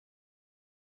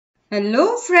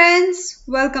Hello friends,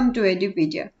 welcome to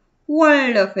Edupedia,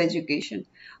 World of Education.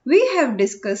 We have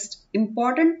discussed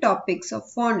important topics of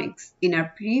phonics in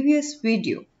our previous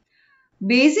video.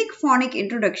 Basic phonic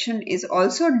introduction is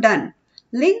also done.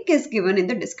 Link is given in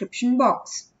the description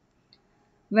box.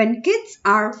 When kids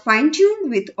are fine-tuned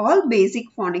with all basic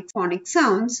phonic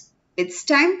sounds, it's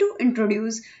time to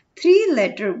introduce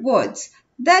three-letter words,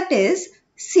 that is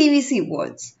CVC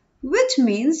words, which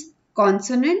means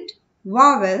consonant,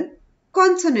 vowel,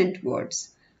 consonant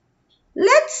words.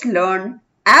 Let's learn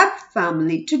AB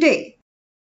family today.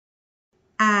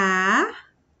 A,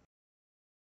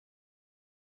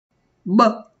 B,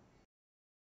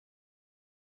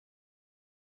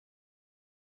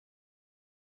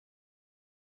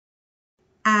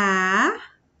 A,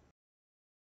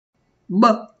 B,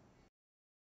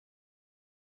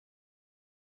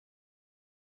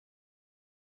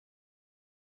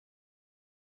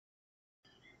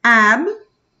 AB,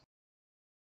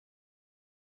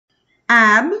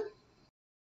 AB,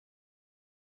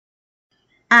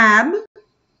 AB,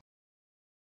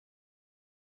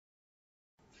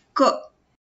 K,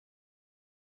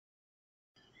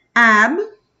 AB,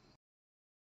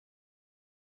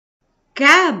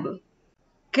 cab,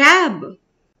 cab,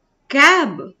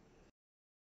 cab.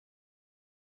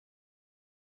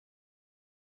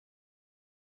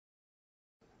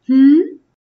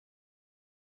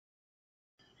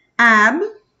 Ab,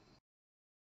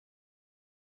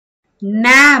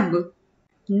 nab,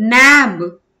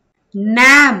 nab,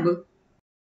 nab.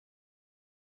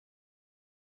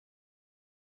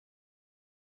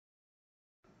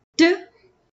 T,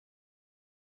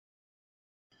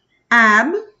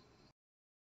 ab,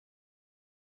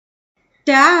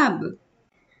 tab,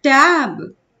 tab,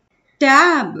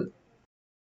 tab.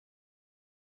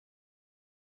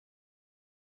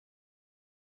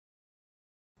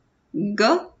 G,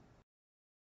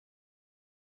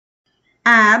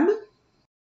 ab,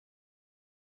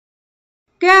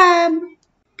 cab,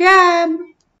 cab,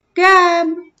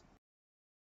 cab.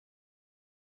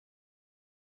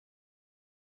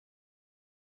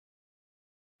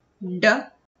 D,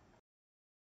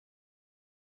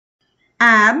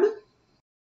 ab,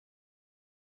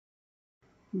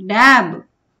 dab,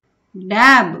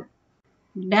 dab,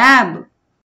 dab.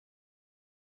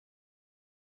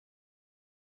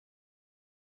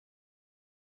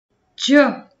 J,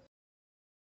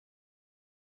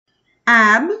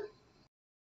 ab,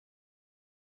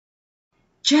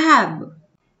 jab,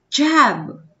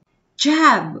 jab,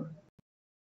 jab.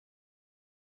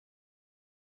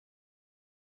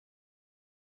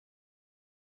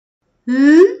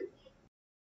 L,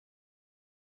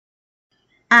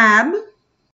 ab,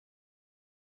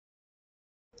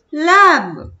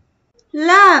 lab,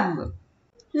 lab,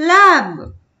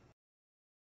 lab.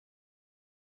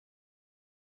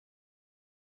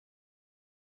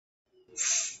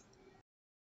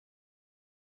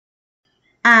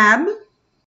 Ab,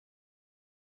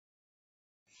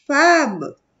 fab,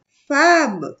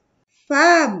 fab,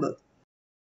 fab.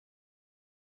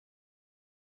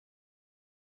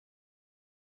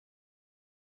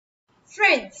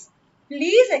 Friends,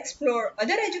 please explore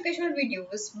other educational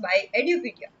videos by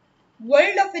Edupedia,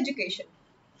 World of Education,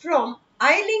 from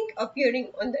I-link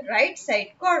appearing on the right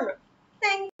side corner.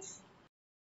 Thanks.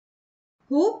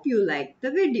 Hope you liked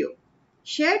the video.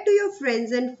 Share to your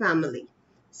friends and family.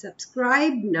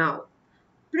 Subscribe now.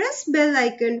 Press bell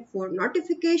icon for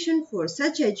notification for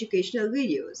such educational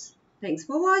videos. Thanks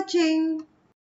for watching.